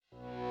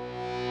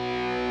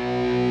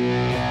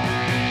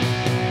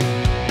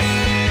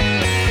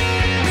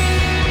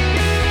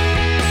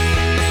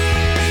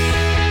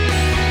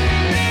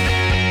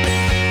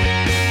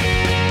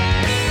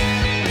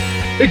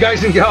Hey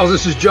guys and gals,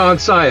 this is John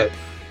Syatt.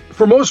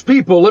 For most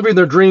people, living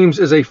their dreams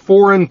is a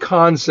foreign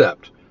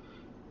concept.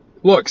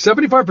 Look,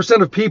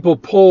 75% of people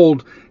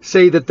polled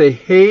say that they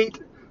hate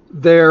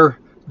their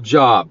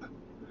job.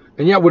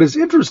 And yet what is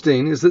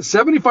interesting is that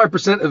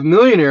 75% of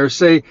millionaires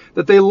say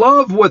that they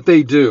love what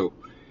they do.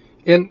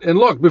 And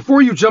look,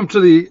 before you jump to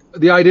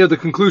the idea of the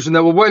conclusion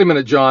that, well, wait a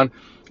minute, John,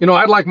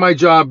 I'd like my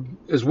job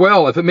as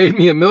well if it made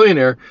me a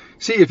millionaire.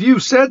 See, if you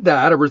said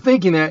that or were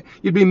thinking that,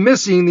 you'd be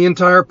missing the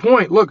entire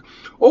point. Look,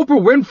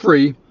 Oprah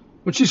Winfrey,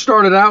 when she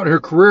started out in her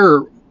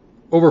career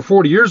over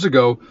 40 years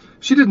ago,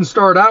 she didn't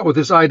start out with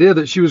this idea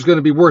that she was going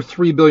to be worth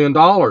 $3 billion.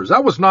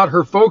 That was not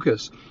her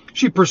focus.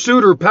 She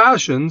pursued her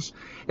passions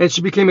and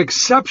she became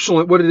exceptional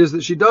at what it is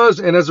that she does.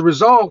 And as a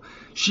result,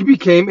 she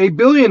became a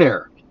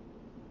billionaire.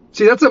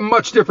 See, that's a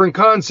much different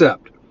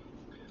concept.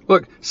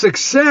 Look,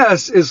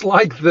 success is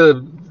like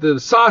the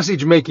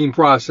sausage making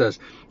process.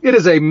 It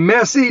is a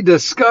messy,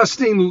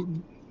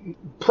 disgusting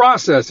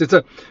process. It's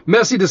a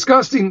messy,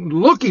 disgusting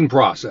looking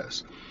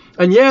process.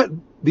 And yet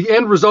the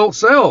end result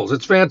sells.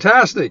 It's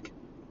fantastic.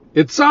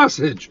 It's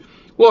sausage.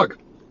 Look,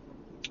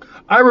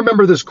 I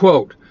remember this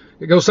quote.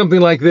 It goes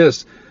something like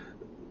this.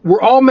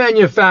 We're all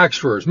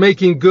manufacturers,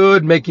 making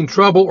good, making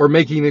trouble, or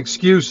making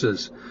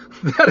excuses.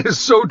 That is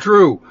so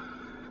true.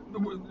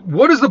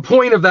 What is the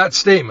point of that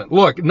statement?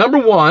 Look, number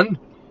one,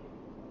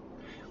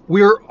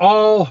 we're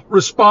all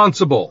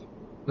responsible.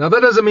 Now,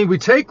 that doesn't mean we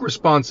take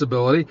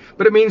responsibility,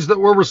 but it means that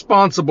we're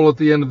responsible at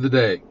the end of the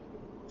day.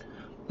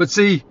 But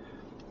see,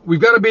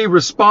 we've got to be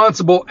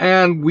responsible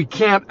and we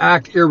can't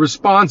act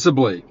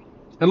irresponsibly.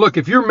 And look,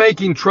 if you're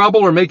making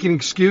trouble or making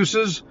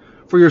excuses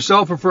for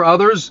yourself or for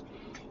others,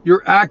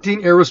 you're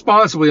acting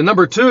irresponsibly. And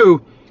number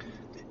two,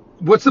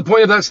 what's the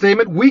point of that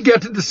statement? We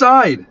get to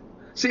decide.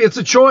 See, it's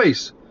a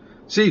choice.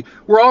 See,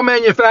 we're all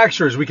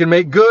manufacturers. We can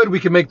make good, we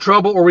can make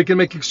trouble, or we can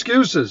make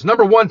excuses.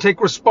 Number one, take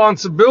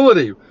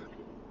responsibility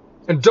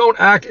and don't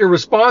act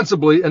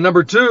irresponsibly. And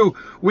number two,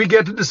 we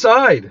get to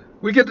decide.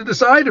 We get to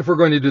decide if we're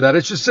going to do that.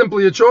 It's just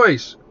simply a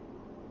choice.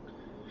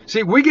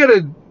 See, we get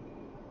a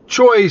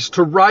choice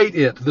to write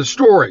it, the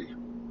story.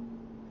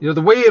 The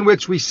way in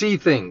which we see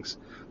things,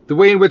 the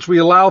way in which we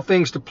allow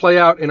things to play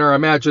out in our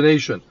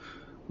imagination.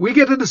 We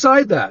get to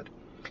decide that.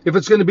 If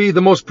it's going to be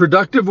the most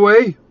productive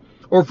way,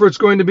 or if it's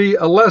going to be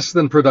a less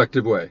than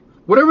productive way.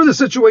 Whatever the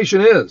situation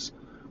is,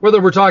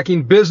 whether we're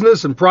talking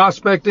business and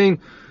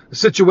prospecting, a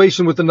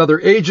situation with another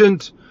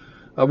agent,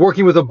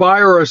 working with a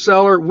buyer or a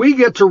seller, we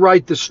get to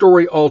write the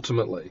story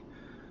ultimately.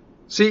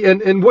 See,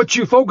 and what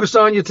you focus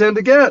on, you tend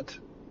to get.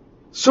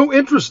 So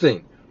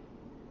interesting.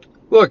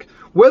 Look,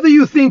 whether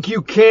you think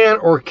you can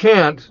or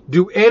can't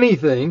do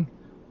anything,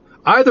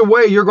 either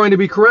way, you're going to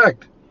be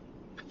correct.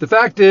 The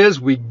fact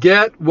is, we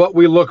get what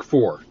we look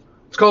for.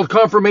 It's called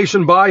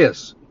confirmation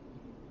bias.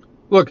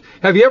 Look,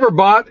 have you ever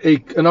bought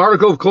an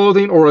article of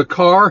clothing or a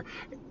car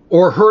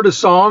or heard a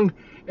song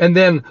and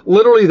then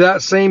literally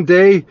that same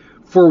day,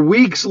 for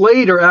weeks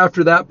later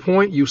after that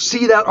point, you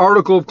see that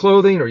article of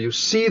clothing or you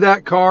see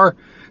that car?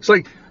 It's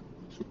like,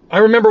 I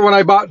remember when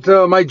I bought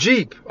my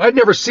Jeep. I'd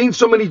never seen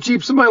so many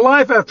Jeeps in my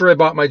life after I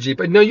bought my Jeep.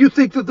 And now you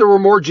think that there were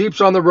more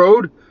Jeeps on the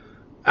road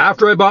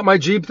after I bought my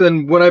Jeep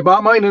than when I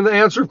bought mine? And the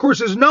answer, of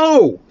course, is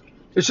no.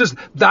 It's just,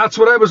 that's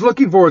what I was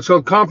looking for. It's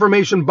called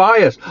confirmation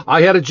bias.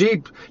 I had a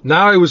Jeep.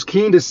 Now I was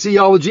keen to see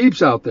all the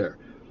Jeeps out there.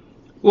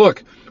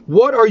 Look,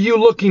 what are you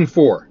looking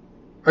for?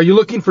 Are you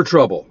looking for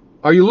trouble?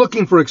 Are you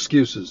looking for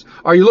excuses?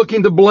 Are you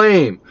looking to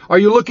blame? Are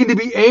you looking to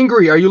be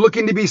angry? Are you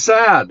looking to be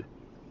sad?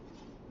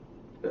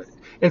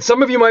 And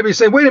some of you might be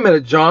saying, wait a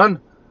minute,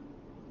 John,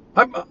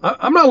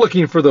 I'm not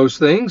looking for those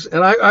things. And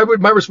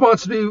my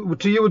response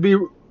to you would be,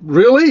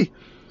 really?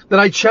 Then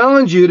I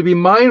challenge you to be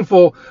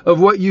mindful of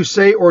what you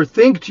say or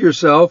think to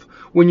yourself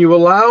when you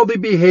allow the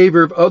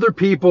behavior of other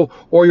people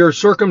or your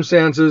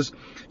circumstances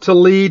to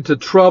lead to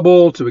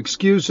trouble, to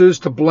excuses,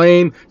 to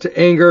blame, to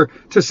anger,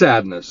 to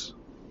sadness.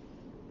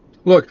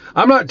 Look,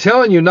 I'm not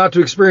telling you not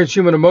to experience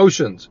human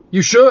emotions.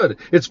 You should.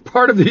 It's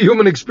part of the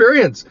human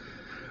experience.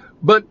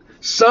 But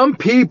some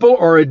people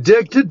are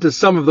addicted to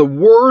some of the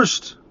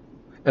worst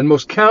and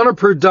most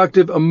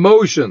counterproductive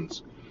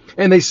emotions,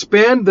 and they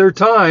spend their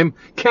time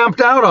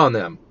camped out on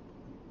them,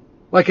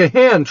 like a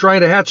hen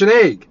trying to hatch an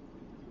egg.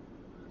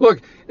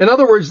 Look, in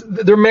other words,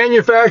 they're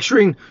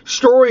manufacturing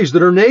stories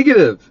that are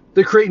negative.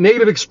 They create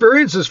negative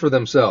experiences for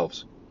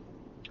themselves.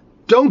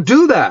 Don't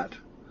do that.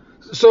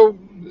 So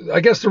I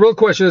guess the real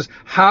question is,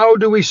 how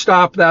do we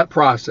stop that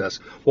process?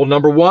 Well,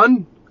 number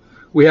one,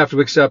 we have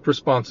to accept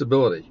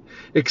responsibility.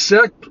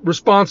 Accept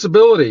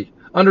responsibility,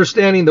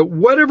 understanding that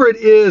whatever it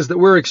is that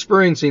we're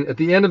experiencing, at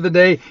the end of the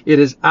day, it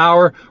is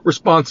our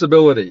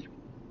responsibility.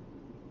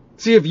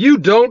 See, if you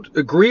don't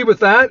agree with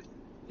that,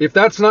 if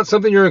that's not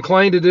something you're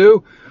inclined to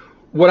do,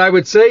 what I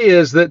would say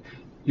is that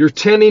you're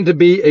tending to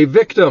be a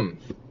victim.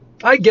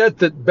 I get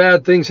that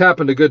bad things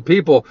happen to good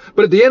people,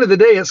 but at the end of the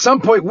day, at some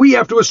point, we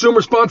have to assume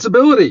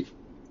responsibility.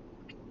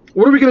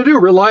 What are we going to do?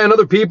 Rely on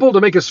other people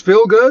to make us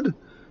feel good?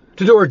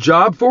 To do our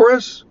job for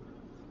us?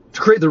 to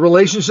create the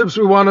relationships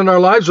we want in our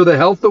lives or the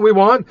health that we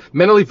want,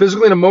 mentally,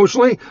 physically, and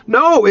emotionally?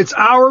 No, it's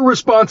our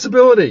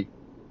responsibility.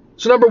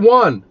 So number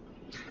one,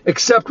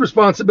 accept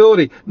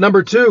responsibility.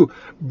 Number two,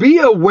 be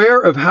aware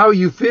of how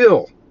you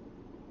feel.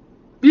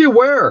 Be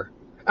aware.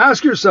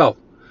 Ask yourself,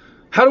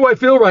 how do I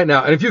feel right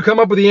now? And if you come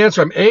up with the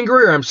answer, I'm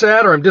angry, or I'm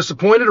sad, or I'm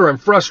disappointed, or I'm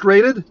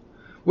frustrated,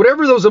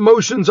 whatever those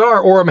emotions are,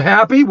 or I'm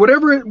happy,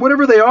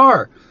 whatever they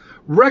are,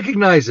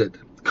 recognize it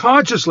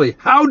consciously.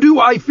 How do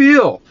I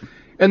feel?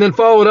 And then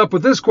follow it up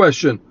with this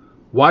question: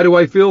 why do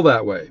I feel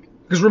that way?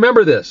 Because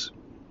remember this,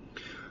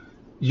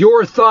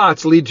 your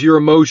thoughts lead to your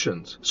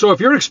emotions. So if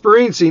you're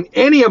experiencing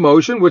any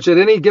emotion, which at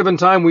any given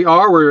time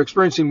we're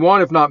experiencing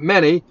one, if not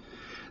many,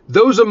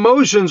 those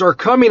emotions are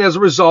coming as a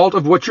result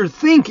of what you're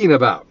thinking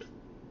about.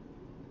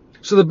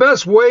 So the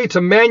best way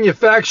to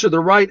manufacture the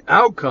right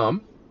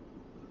outcome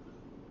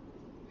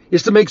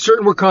is to make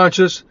certain we're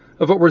conscious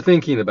of what we're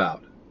thinking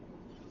about.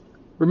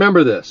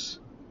 Remember this.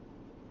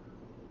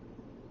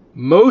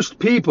 Most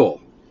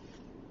people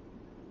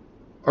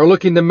are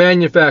looking to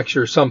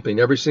manufacture something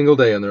every single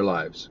day in their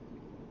lives.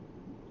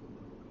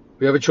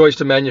 We have a choice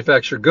to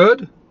manufacture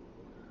good,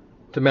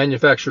 to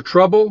manufacture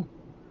trouble,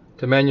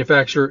 to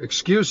manufacture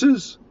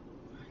excuses,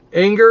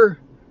 anger,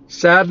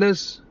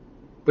 sadness.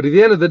 But at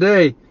the end of the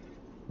day,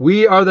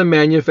 we are the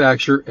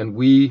manufacturer and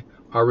we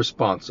are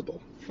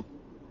responsible.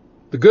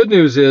 The good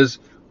news is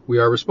we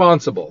are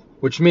responsible,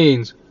 which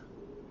means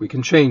we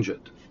can change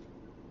it.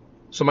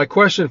 So my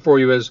question for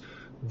you is,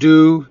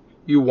 do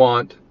you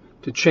want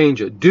to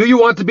change it? Do you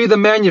want to be the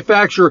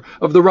manufacturer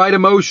of the right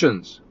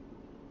emotions?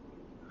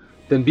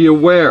 Then be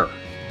aware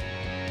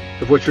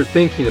of what you're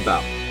thinking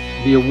about.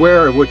 Be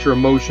aware of what your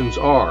emotions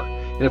are.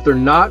 And if they're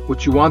not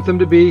what you want them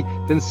to be,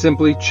 then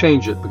simply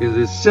change it, because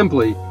it is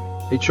simply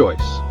a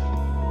choice.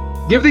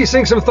 Give these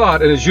things some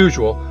thought, and as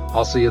usual,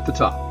 I'll see you at the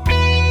top.